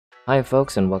Hi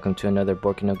folks, and welcome to another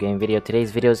Borkino game video. Today's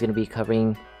video is going to be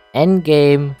covering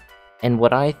Endgame and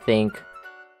what I think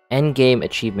Endgame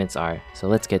achievements are. So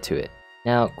let's get to it.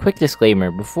 Now, quick disclaimer,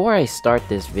 before I start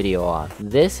this video off,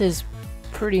 this is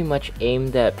pretty much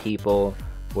aimed at people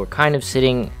who are kind of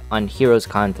sitting on Hero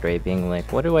Cantare being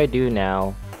like, what do I do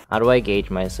now? How do I gauge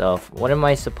myself? What am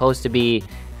I supposed to be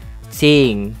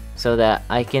seeing so that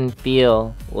I can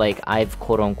feel like I've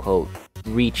quote-unquote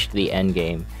reached the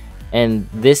endgame? And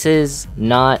this is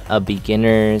not a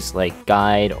beginner's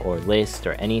guide or list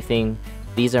or anything.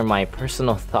 These are my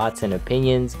personal thoughts and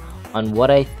opinions on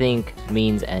what I think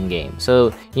means endgame.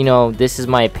 So, you know, this is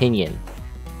my opinion.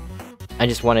 I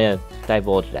just want to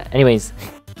divulge that. Anyways,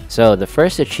 so the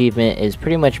first achievement is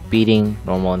pretty much beating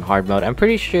normal and hard mode. I'm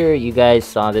pretty sure you guys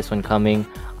saw this one coming.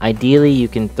 Ideally, you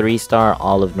can 3-star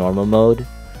all of normal mode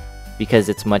because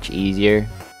it's much easier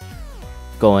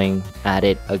going at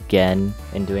it again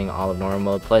and doing all of normal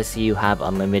mode. Plus, you have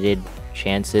unlimited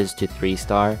chances to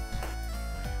 3-star.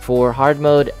 For hard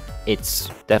mode, it's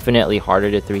definitely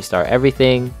harder to 3-star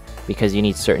everything because you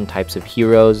need certain types of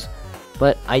heroes.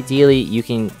 But ideally, you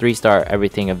can 3-star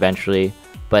everything eventually,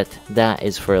 but that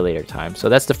is for a later time. So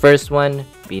that's the first one,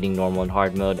 beating normal and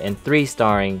hard mode, and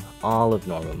 3-starring all of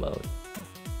normal mode.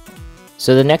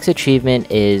 So the next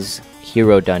achievement is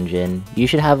Hero Dungeon. You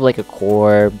should have like a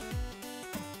core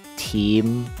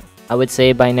team, I would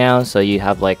say, by now. So you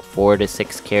have like 4 to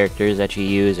 6 characters that you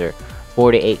use, or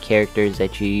 4 to 8 characters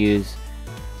that you use.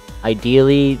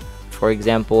 Ideally, for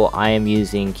example, I am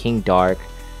using King Dark,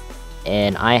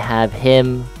 and I have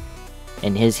him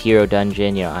in his Hero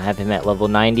Dungeon. You know, I have him at level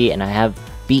 90, and I have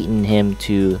beaten him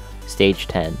to stage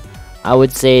 10. I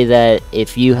would say that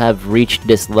if you have reached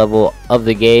this level of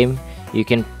the game, you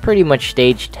can pretty much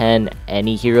stage 10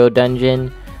 any Hero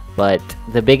Dungeon. But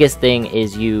the biggest thing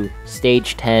is you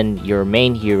stage 10 your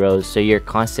main heroes, so you're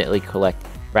constantly collect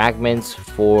fragments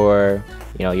for,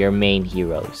 you know, your main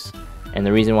heroes. And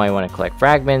the reason why you want to collect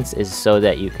fragments is so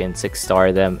that you can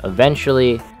 6-star them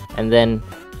eventually, and then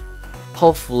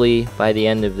hopefully by the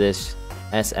end of this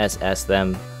SSS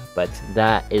them, but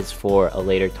that is for a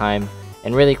later time.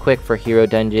 And really quick, for Hero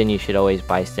Dungeon, you should always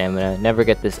buy stamina. Never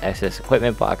get this excess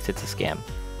equipment box, it's a scam.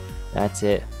 That's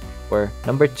it for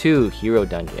number 2, Hero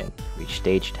Dungeon. Reach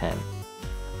stage 10.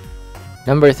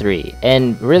 Number 3,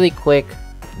 and really quick,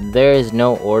 there is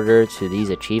no order to these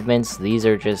achievements. These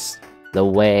are just the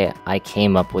way I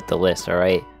came up with the list,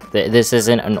 alright? This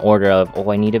isn't an order of,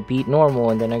 oh, I need to beat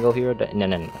normal and then I go Hero Dungeon.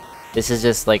 No. This is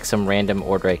just like some random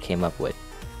order I came up with.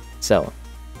 So,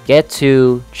 get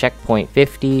to checkpoint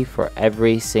 50 for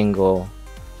every single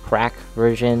crack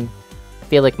version. I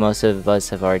feel like most of us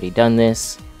have already done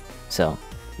this. So,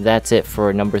 that's it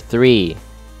for number 3,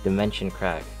 Dimension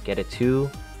Crack. Get it to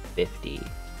 50.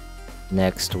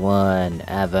 Next one,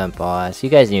 Advent Boss. You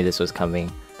guys knew this was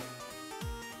coming.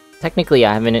 Technically,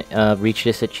 I haven't reached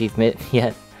this achievement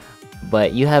yet,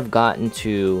 but you have gotten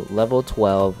to level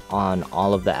 12 on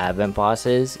all of the Advent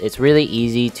Bosses. It's really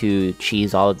easy to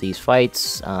cheese all of these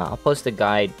fights. I'll post a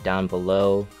guide down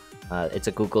below. It's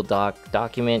a Google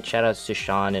document. Shoutouts to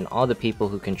Shaun and all the people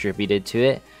who contributed to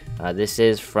it. This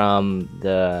is from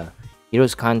the Hero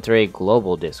Cantare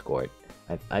global Discord.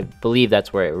 I believe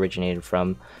that's where it originated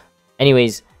from.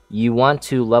 Anyways, you want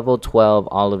to level 12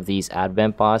 all of these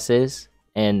Advent Bosses,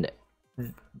 and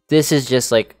this is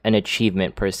just like an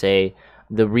achievement per se.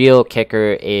 The real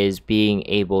kicker is being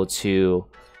able to,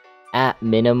 at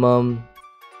minimum,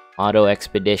 auto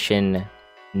expedition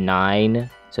 9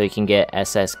 so you can get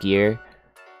SS gear.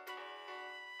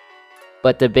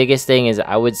 But the biggest thing is,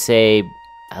 I would say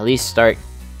at least start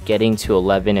getting to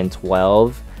 11 and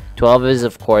 12. 12 is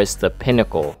of course the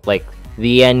pinnacle, like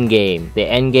the end game,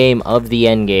 of the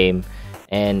end game.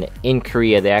 And in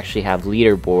Korea they actually have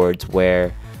leaderboards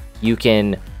where you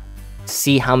can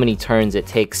see how many turns it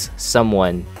takes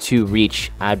someone to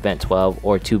reach Advent 12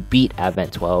 or to beat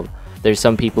Advent 12. There's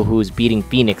some people who's beating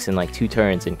Phoenix in like 2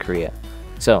 turns in Korea.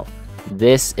 So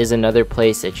this is another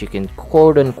place that you can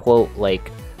quote unquote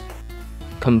like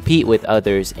compete with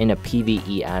others in a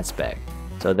PvE aspect.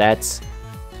 So that's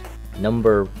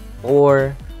number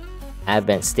 4,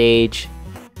 Advent Stage,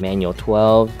 Manual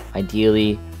 12,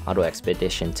 ideally Auto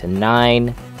Expedition to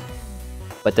 9,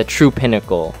 but the true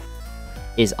pinnacle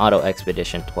is Auto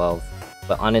Expedition 12,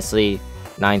 but honestly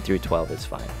 9 through 12 is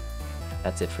fine.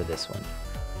 That's it for this one.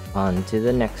 On to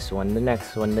the next one.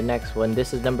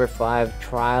 This is number 5,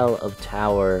 Trial of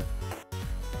Tower.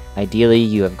 Ideally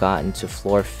you have gotten to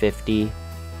floor 50.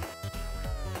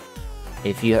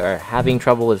 If you are having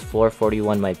trouble with floor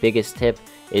 41, my biggest tip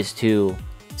is to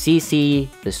CC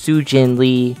the Sujin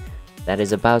Lee that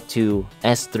is about to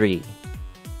S3.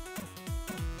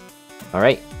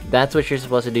 Alright, that's what you're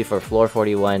supposed to do for floor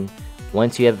 41.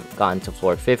 Once you have gotten to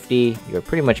floor 50, you're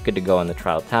pretty much good to go on the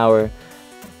trial tower.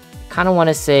 Kind of want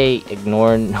to say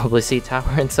ignore Noblesse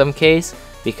Tower in some case,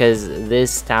 because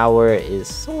this tower is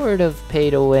sort of pay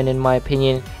to win in my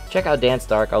opinion. Check out Dance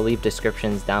Dark, I'll leave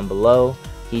descriptions down below.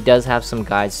 He does have some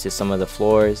guides to some of the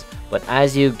floors, but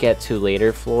as you get to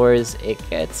later floors, it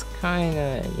gets kind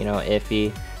of, you know,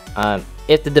 iffy.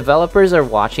 If the developers are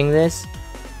watching this,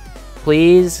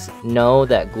 please know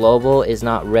that Global is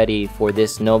not ready for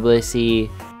this Noblesse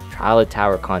Trial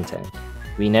Tower content.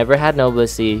 We never had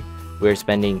Noblesse. We're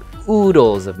spending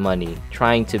oodles of money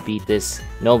trying to beat this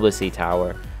Noblesse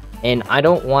Tower, and I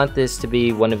don't want this to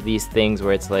be one of these things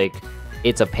where it's like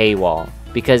it's a paywall,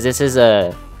 because this is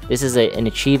an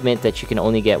achievement that you can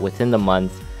only get within the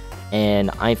month,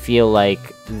 and I feel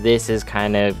like this is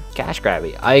kind of cash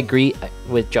grabby. I agree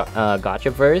with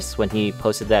Gotchaverse when he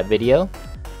posted that video.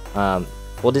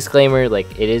 Full disclaimer,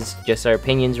 like, it is just our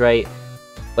opinions, right?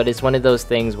 But it's one of those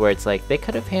things where it's like they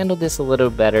could have handled this a little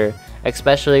better,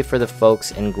 especially for the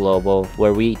folks in Global,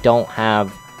 where we don't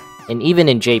have, and even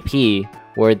in JP,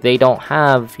 where they don't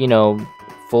have, you know,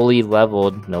 fully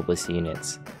leveled Noblesse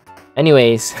units.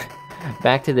 Anyways,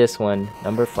 back to this one,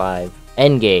 number 5.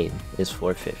 Endgame is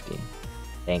 450.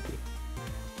 Thank you.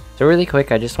 So really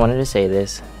quick, I just wanted to say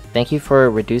this. Thank you for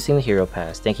reducing the Hero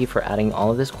Pass, thank you for adding all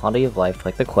of this quality of life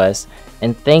like the quest,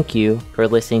 and thank you for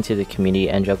listening to the community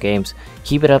Angel Games.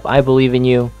 Keep it up, I believe in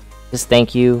you. Just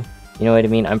thank you, you know what I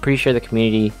mean? I'm pretty sure the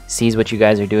community sees what you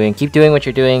guys are doing. Keep doing what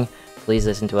you're doing, please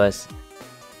listen to us.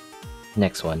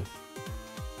 Next one.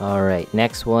 Alright,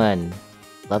 next one.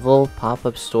 Level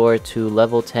pop-up store to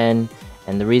level 10,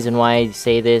 and the reason why I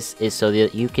say this is so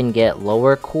that you can get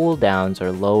lower cooldowns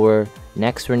or lower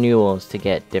next renewals to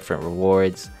get different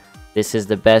rewards. This is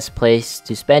the best place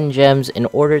to spend gems in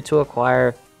order to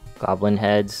acquire goblin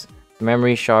heads,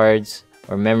 memory shards,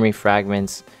 or memory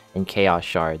fragments, and chaos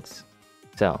shards.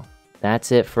 So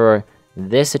that's it for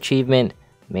this achievement.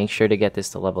 Make sure to get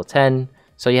this to level 10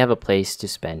 so you have a place to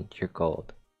spend your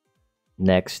gold.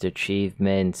 Next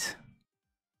achievement.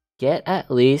 Get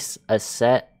at least a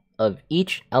set of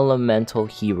each elemental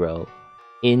hero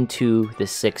into the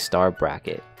 6-star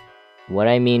bracket. What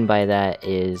I mean by that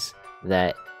is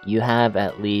that you have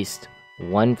at least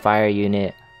 1 fire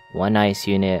unit, 1 ice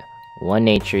unit, 1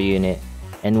 nature unit,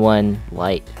 and 1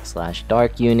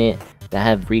 light/dark unit that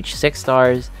have reached 6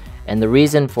 stars, and the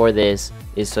reason for this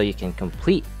is so you can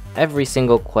complete every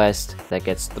single quest that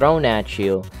gets thrown at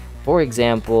you. For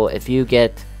example, if you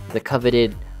get the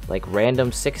coveted like random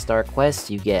 6-star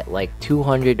quest, you get like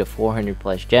 200 to 400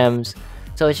 plus gems.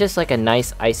 So it's just like a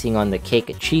nice icing on the cake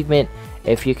achievement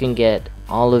if you can get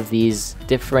all of these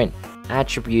different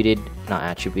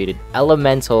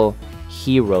elemental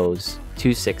heroes to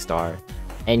 6-star,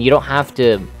 and you don't have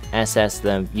to SS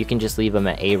them, you can just leave them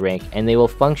at A rank and they will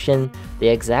function the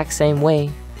exact same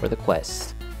way for the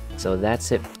quest. So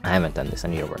that's it. I haven't done this, I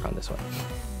need to work on this one.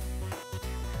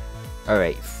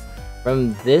 Alright,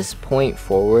 from this point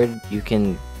forward you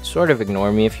can sort of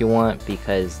ignore me if you want,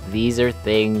 because these are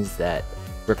things that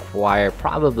require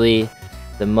probably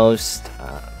the most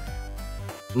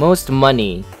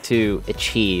money to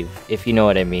achieve, if you know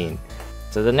what I mean.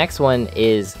 So the next one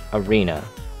is Arena,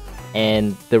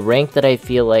 and the rank that I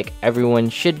feel like everyone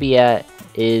should be at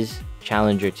is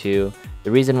Challenger 2.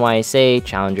 The reason why I say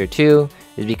Challenger 2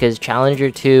 is because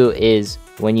Challenger 2 is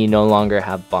when you no longer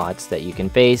have bots that you can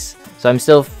face. So I'm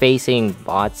still facing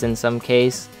bots in some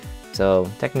case, so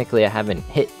technically I haven't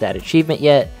hit that achievement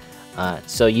yet.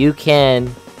 So you can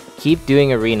keep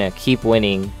doing Arena, keep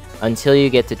winning until you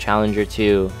get to Challenger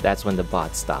 2. That's when the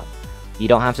bots stop. You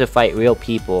don't have to fight real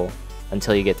people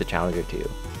until you get to Challenger 2.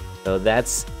 So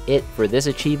that's it for this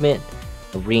achievement,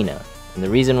 Arena. And the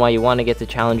reason why you want to get to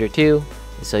Challenger 2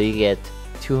 is so you get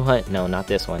 200, no, not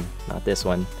this one, not this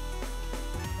one.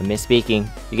 I'm misspeaking.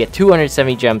 You get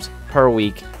 270 gems per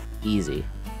week, easy.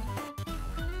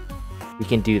 We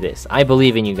can do this. I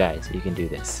believe in you guys, you can do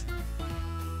this.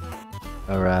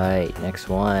 Alright, next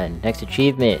one. Next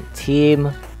achievement,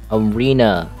 Team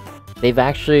Arena. They've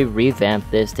actually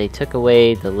revamped this. They took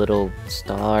away the little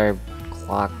star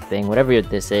clock thing, whatever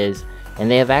this is, and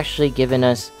they have actually given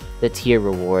us the tier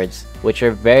rewards, which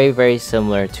are very, very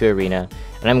similar to Arena.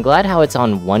 And I'm glad how it's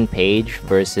on one page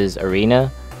versus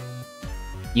Arena.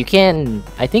 You can,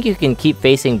 I think you can keep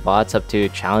facing bots up to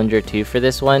Challenger 2 for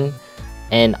this one,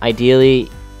 and ideally,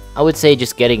 I would say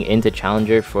just getting into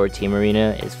Challenger for Team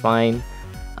Arena is fine.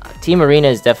 Team Arena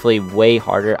is definitely way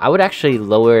harder. I would actually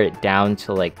lower it down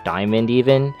to like Diamond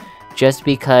even, just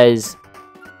because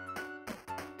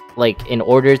like in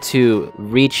order to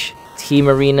reach Team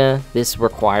Arena. This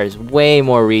requires way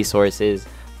more resources,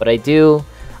 but I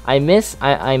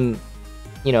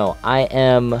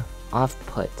am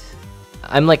off-put.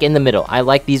 I'm like in the middle. I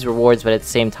like these rewards, but at the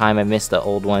same time, I miss the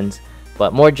old ones.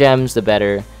 But more gems, the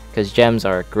better, because gems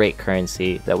are a great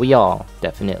currency that we all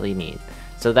definitely need.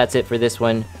 So that's it for this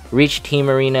one. Reach Team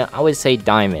Arena. I would say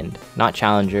Diamond, not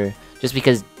Challenger, just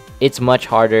because it's much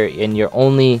harder and you're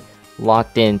only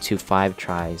locked into 5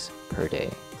 tries per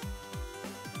day.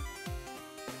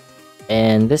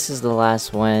 And this is the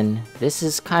last one. This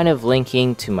is kind of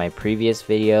linking to my previous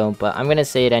video, but I'm gonna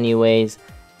say it anyways.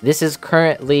 This is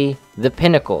currently the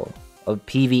pinnacle of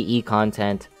PvE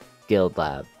content, Guild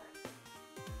Lab.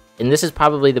 And this is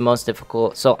probably the most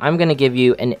difficult, so I'm gonna give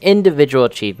you an individual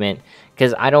achievement,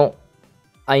 because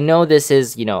I know this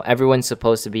is, everyone's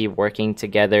supposed to be working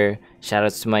together.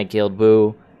 Shoutouts to my guild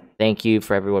boo. Thank you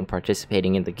for everyone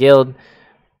participating in the guild.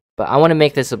 But I want to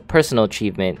make this a personal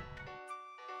achievement.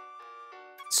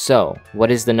 So,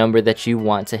 what is the number that you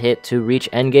want to hit to reach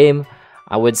endgame?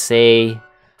 I would say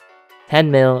 10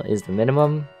 mil is the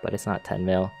minimum, but it's not 10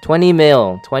 mil. 20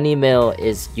 mil. 20 mil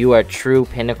is you are true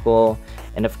pinnacle.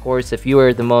 And of course, if you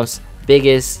are the most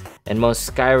biggest and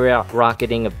most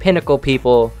skyrocketing of pinnacle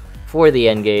people for the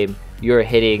endgame, you're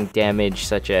hitting damage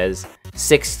such as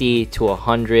 60 to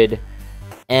 100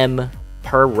 M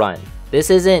per run. This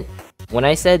isn't, when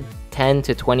I said 10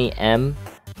 to 20 M,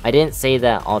 I didn't say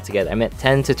that altogether. I meant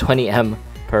 10 to 20 M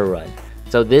per run.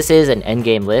 So this is an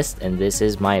endgame list, and this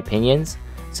is my opinions.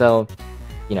 So,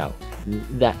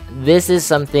 this is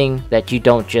something that you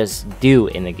don't just do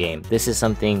in the game. This is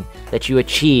something that you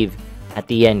achieve at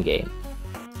the end game.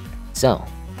 So,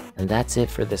 and that's it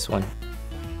for this one.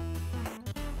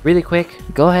 Really quick,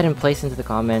 go ahead and place into the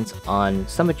comments on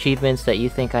some achievements that you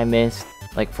think I missed.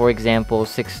 Like, for example,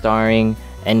 6-starring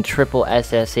and triple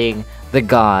SSing the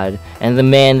god and the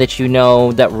man that you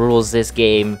know that rules this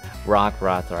game, Rock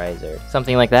Rothriser.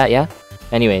 Something like that, yeah?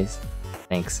 Anyways,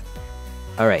 thanks.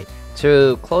 Alright,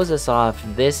 to close us off,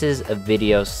 this is a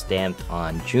video stamped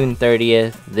on June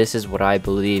 30th. This is what I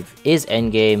believe is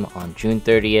endgame on June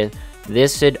 30th.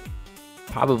 This should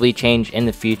probably change in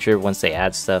the future once they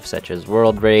add stuff such as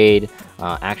World Raid,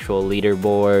 actual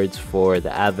leaderboards for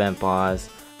the Advent boss,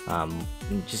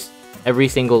 just every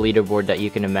single leaderboard that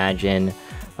you can imagine,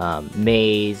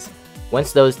 maze.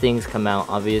 Once those things come out,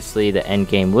 obviously the end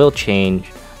game will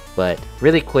change, but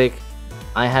really quick,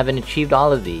 I haven't achieved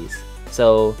all of these,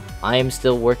 so I am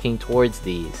still working towards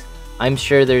these. I'm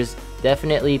sure there's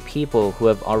definitely people who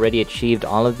have already achieved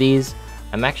all of these.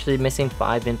 I'm actually missing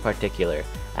 5 in particular.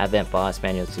 Advent Boss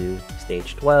Manual 2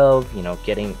 Stage 12,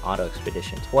 getting Auto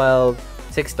Expedition 12,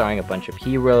 6-starring a bunch of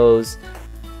heroes,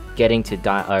 getting to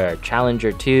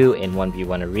Challenger 2 in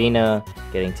 1v1 Arena,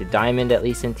 getting to Diamond at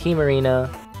least in Team Arena,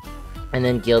 and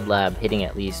then Guild Lab hitting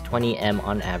at least 20 M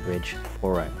on average per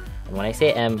run. And when I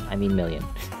say M, I mean million.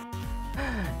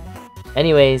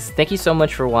 Anyways, thank you so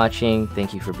much for watching,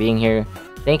 thank you for being here,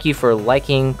 thank you for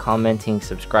liking, commenting,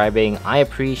 subscribing. I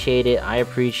appreciate it, I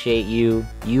appreciate you,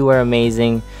 you are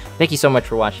amazing. Thank you so much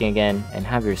for watching again, and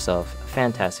have yourself a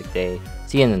fantastic day.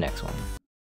 See you in the next one.